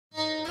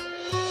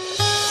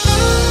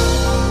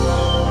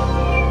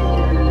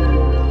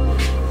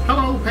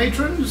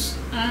patrons,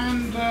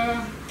 and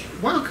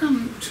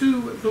welcome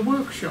to the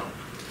workshop.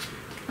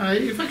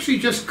 You've actually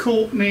just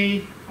caught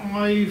me.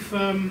 I've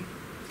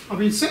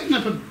been setting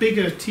up a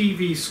bigger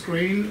TV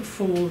screen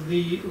for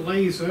the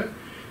laser.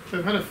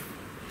 I've had a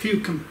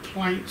few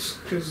complaints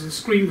because the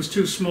screen was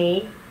too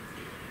small,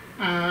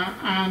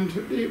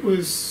 and it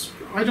was,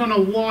 I don't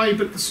know why,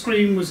 but the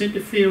screen was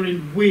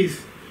interfering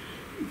with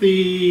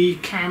the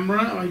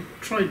camera. I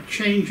tried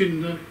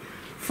changing the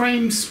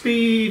frame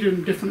speed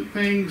and different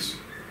things,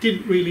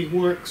 didn't really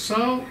work.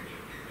 So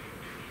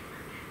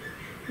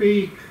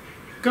we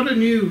got a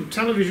new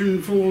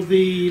television for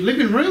the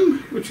living room,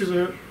 which is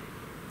a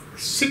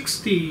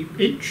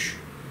 60-inch,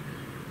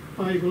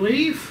 I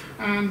believe,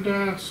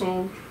 and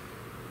so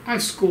I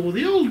score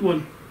the old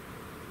one.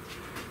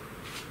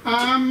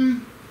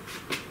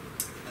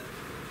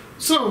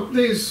 So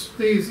there's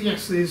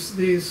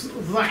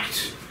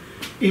that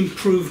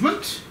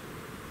improvement,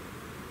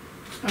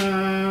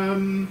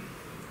 and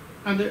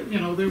you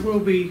know, there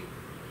will be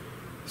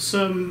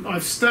some.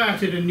 I've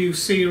started a new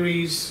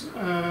series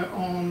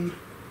on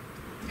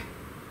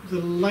the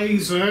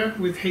laser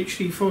with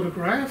HD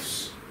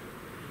photographs.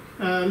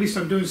 At least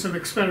I'm doing some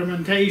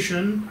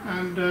experimentation,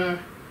 and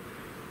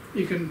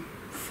you can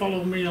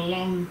follow me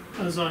along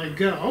as I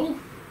go.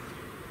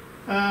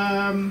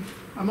 I'm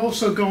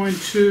also going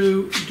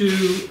to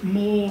do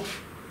more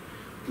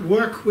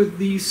work with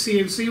the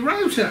CNC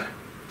Router.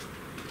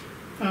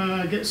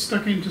 Get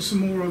stuck into some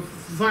more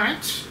of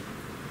that.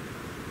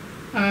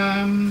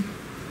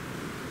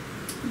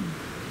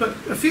 But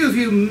a few of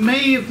you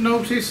may have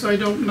noticed, I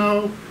don't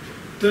know,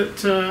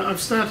 that I've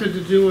started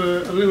to do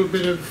a little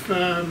bit of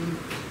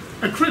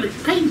acrylic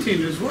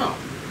painting as well.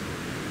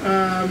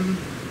 You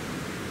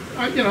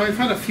know, I've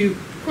had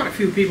quite a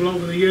few people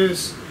over the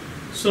years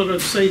sort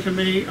of say to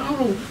me,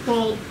 "Oh,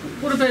 well,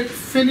 what about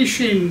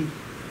finishing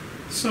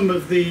some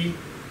of the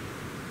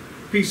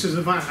pieces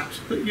of art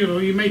that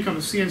you make on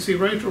a CNC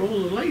Router or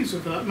the laser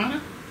for that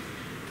matter?"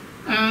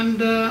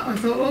 And I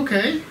thought,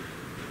 okay,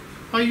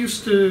 I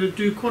used to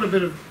do quite a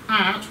bit of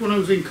art when I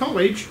was in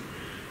college.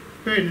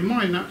 Bearing in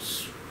mind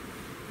that's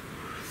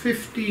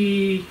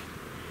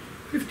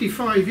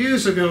 55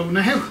 years ago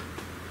now.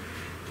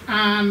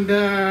 And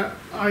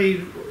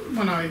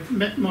when I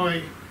met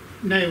my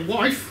now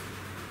wife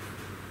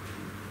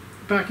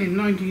back in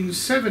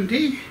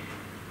 1970,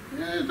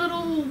 that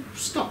all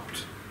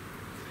stopped,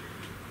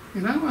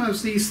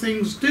 as these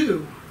things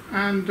do.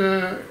 And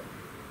I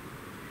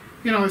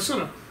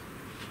sort of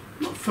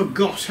not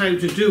forgot how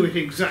to do it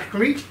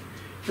exactly.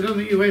 I don't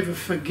think you ever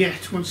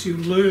forget once you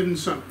learn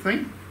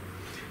something,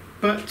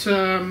 but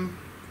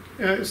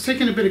it's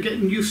taken a bit of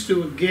getting used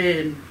to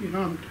again.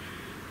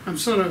 I'm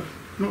sort of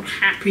not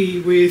happy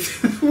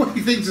with the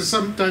way things are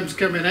sometimes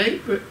coming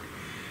out, but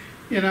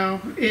it'll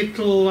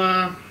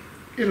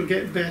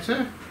get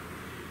better.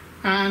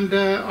 And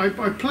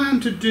I plan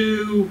to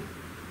do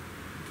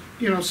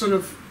sort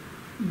of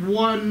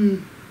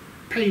one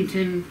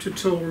painting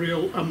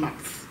tutorial a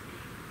month.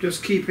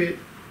 Just keep it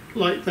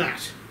like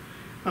that.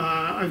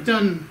 I've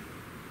done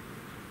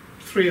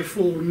 3 or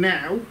 4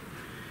 now,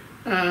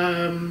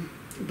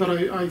 but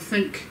I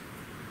think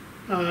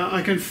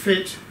I can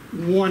fit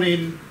one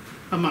in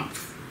a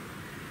month,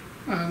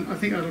 and I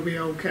think that'll be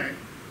okay.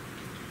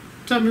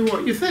 Tell me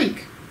what you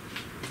think.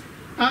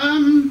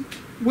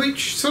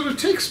 Which sort of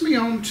takes me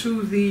on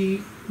to the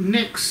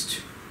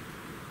next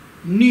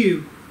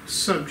new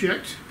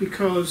subject,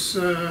 because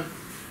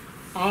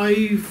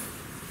I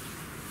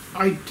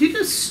did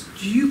a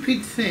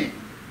stupid thing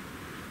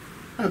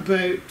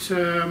about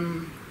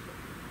 3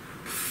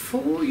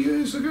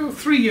 years ago.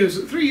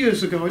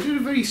 I did a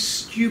very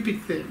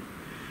stupid thing.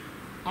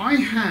 I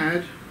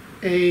had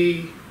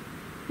a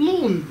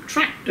lawn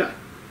tractor,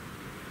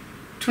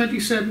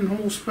 27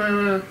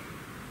 horsepower,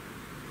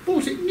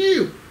 bought it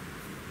new,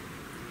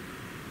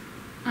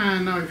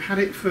 and I've had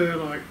it for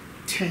like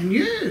 10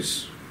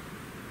 years.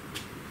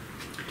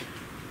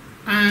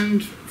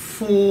 And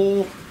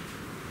for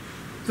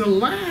the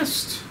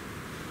last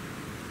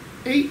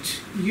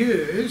 8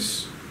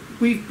 years,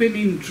 we've been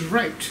in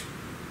drought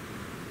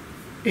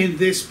in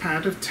this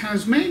part of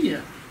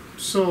Tasmania.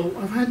 So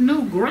I've had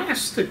no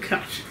grass to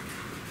cut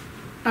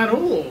at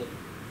all.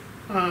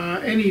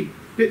 Any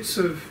bits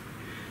of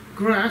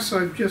grass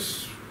I've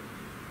just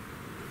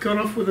got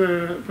off with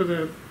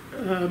a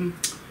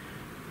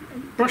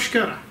brush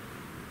cutter,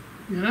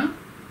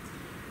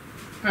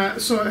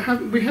 So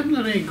we haven't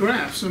had any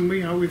grass, and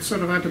we've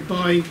sort of had to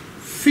buy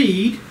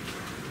feed,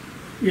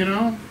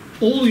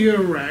 all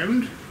year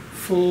round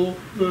for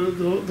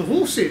the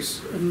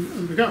horses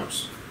and the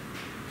goats.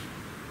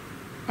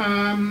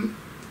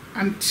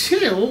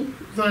 Until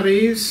that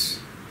is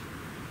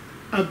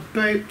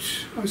about,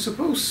 I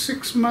suppose,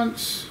 6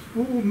 months,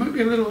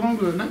 maybe a little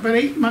longer than that, about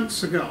 8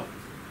 months ago.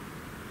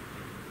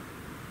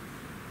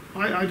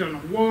 I don't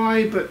know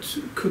why, but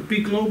it could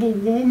be global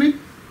warming,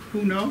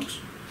 who knows.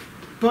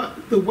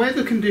 But the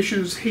weather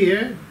conditions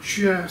here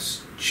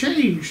just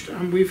changed,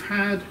 and we've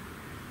had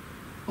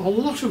a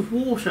lot of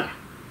water.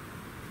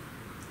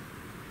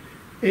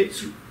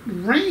 It's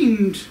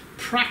rained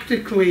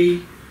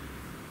practically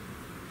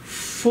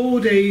 4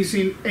 days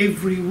in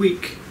every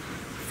week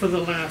for the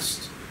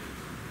last,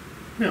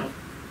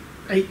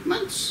 8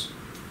 months.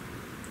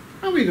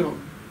 And we got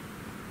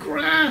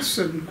grass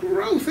and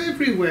growth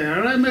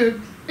everywhere. I'm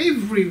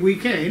every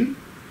weekend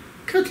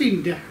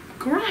cutting down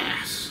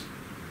grass.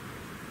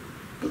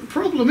 But the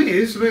problem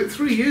is, about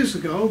 3 years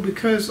ago,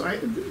 because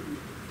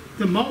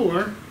the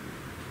mower,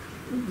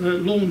 the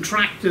lawn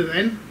tractor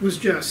then, was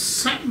just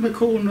sat in the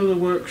corner of the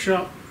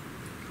workshop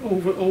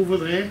over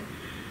there,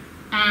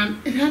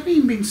 and it hadn't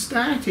even been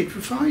started for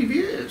 5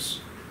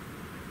 years.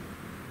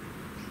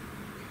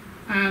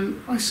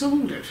 And I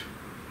sold it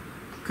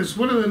because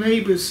one of the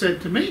neighbours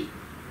said to me,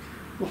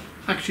 well,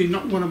 actually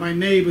not one of my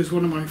neighbours,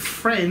 one of my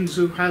friends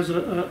who has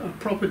a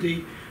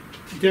property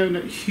down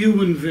at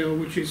Humanville,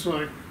 which is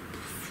like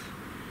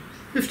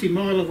 50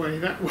 miles away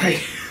that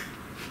way,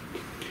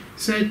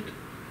 said,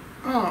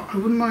 oh, I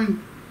wouldn't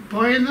mind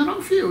buying that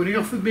off you, and he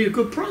offered me a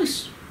good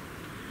price.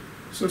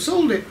 So I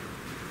sold it.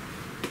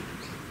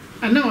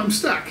 And now I'm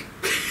stuck.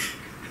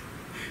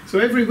 So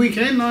every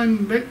weekend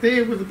I'm back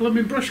there with a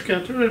blooming brush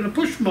cutter and a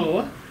push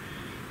mower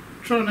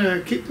trying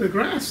to keep the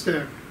grass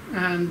down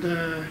and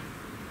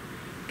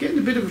getting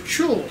a bit of a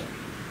chore.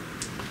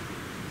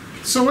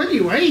 So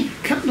anyway,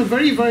 cutting a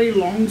very, very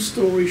long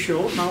story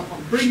short, now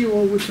I'll bring you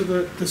over to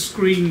the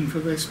screen for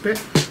this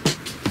bit.